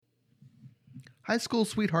High School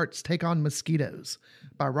Sweethearts Take on Mosquitos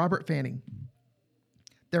by Robert Fanning.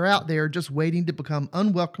 They're out there just waiting to become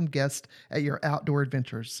unwelcome guests at your outdoor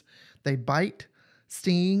adventures. They bite,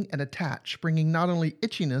 sting, and attach, bringing not only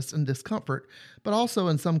itchiness and discomfort, but also,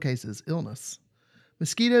 in some cases, illness.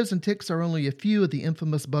 Mosquitoes and ticks are only a few of the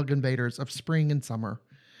infamous bug invaders of spring and summer.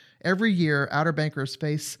 Every year, Outer Bankers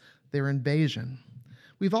face their invasion.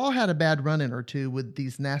 We've all had a bad run-in or two with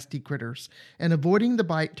these nasty critters, and avoiding the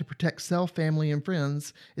bite to protect self, family, and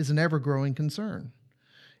friends is an ever-growing concern.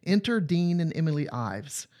 Enter Dean and Emily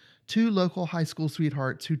Ives, two local high school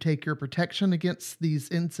sweethearts who take your protection against these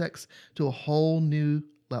insects to a whole new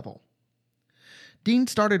level. Dean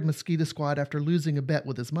started Mosquito Squad after losing a bet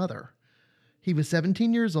with his mother. He was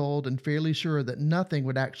 17 years old and fairly sure that nothing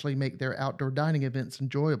would actually make their outdoor dining events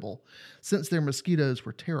enjoyable, since their mosquitoes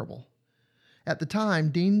were terrible. At the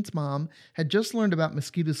time, Dean's mom had just learned about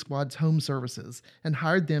Mosquito Squad's home services and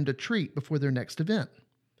hired them to treat before their next event.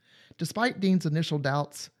 Despite Dean's initial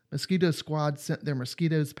doubts, Mosquito Squad sent their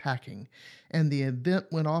mosquitoes packing, and the event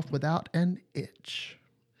went off without an itch.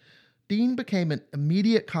 Dean became an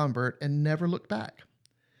immediate convert and never looked back.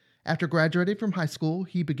 After graduating from high school,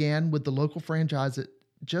 he began with the local franchise at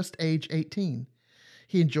just age 18.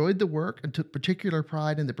 He enjoyed the work and took particular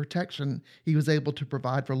pride in the protection he was able to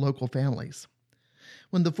provide for local families.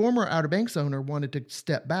 When the former Outer Banks owner wanted to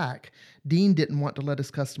step back, Dean didn't want to let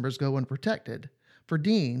his customers go unprotected. For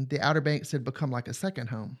Dean, the Outer Banks had become like a second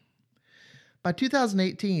home. By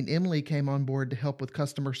 2018, Emily came on board to help with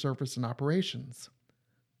customer service and operations.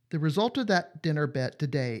 The result of that dinner bet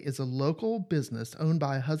today is a local business owned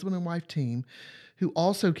by a husband and wife team who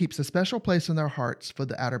also keeps a special place in their hearts for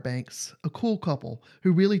the Outer Banks, a cool couple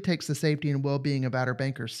who really takes the safety and well-being of Outer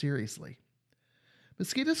Bankers seriously.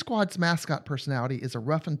 Mosquito Squad's mascot personality is a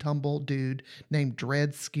rough-and-tumble dude named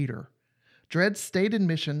Dread Skeeter. Dread's stated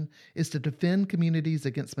mission is to defend communities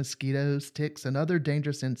against mosquitoes, ticks, and other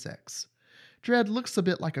dangerous insects. Dread looks a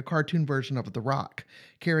bit like a cartoon version of The Rock,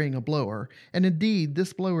 carrying a blower, and indeed,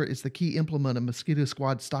 this blower is the key implement of Mosquito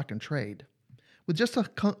Squad's stock and trade. With just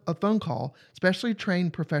a phone call, specially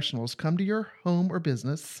trained professionals come to your home or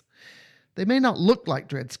business. They may not look like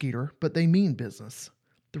Dread Skeeter, but they mean business.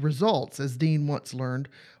 The results, as Dean once learned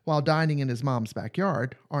while dining in his mom's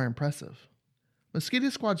backyard, are impressive. Mosquito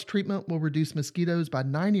Squad's treatment will reduce mosquitoes by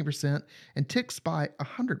 90% and ticks by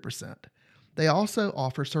 100%. They also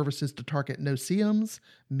offer services to target no-see-ums,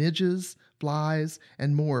 midges, flies,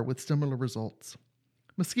 and more with similar results.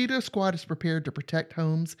 Mosquito Squad is prepared to protect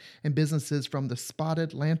homes and businesses from the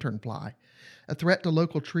spotted lanternfly, a threat to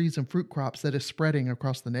local trees and fruit crops that is spreading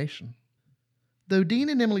across the nation. Though Dean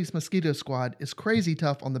and Emily's Mosquito Squad is crazy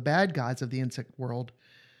tough on the bad guys of the insect world,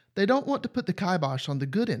 they don't want to put the kibosh on the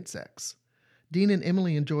good insects. Dean and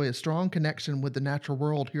Emily enjoy a strong connection with the natural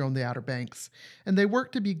world here on the Outer Banks, and they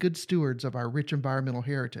work to be good stewards of our rich environmental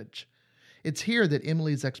heritage. It's here that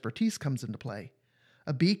Emily's expertise comes into play.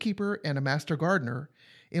 A beekeeper and a master gardener,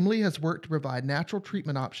 Emily has worked to provide natural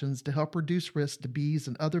treatment options to help reduce risk to bees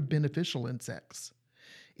and other beneficial insects.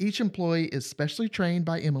 Each employee is specially trained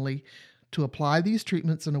by Emily to apply these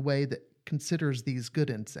treatments in a way that considers these good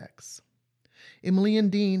insects. Emily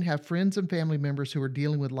and Dean have friends and family members who are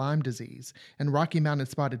dealing with Lyme disease and Rocky Mountain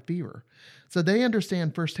spotted fever, so they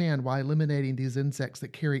understand firsthand why eliminating these insects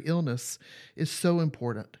that carry illness is so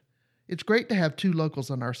important. It's great to have two locals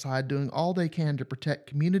on our side doing all they can to protect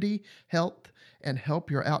community, health, and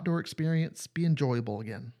help your outdoor experience be enjoyable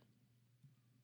again.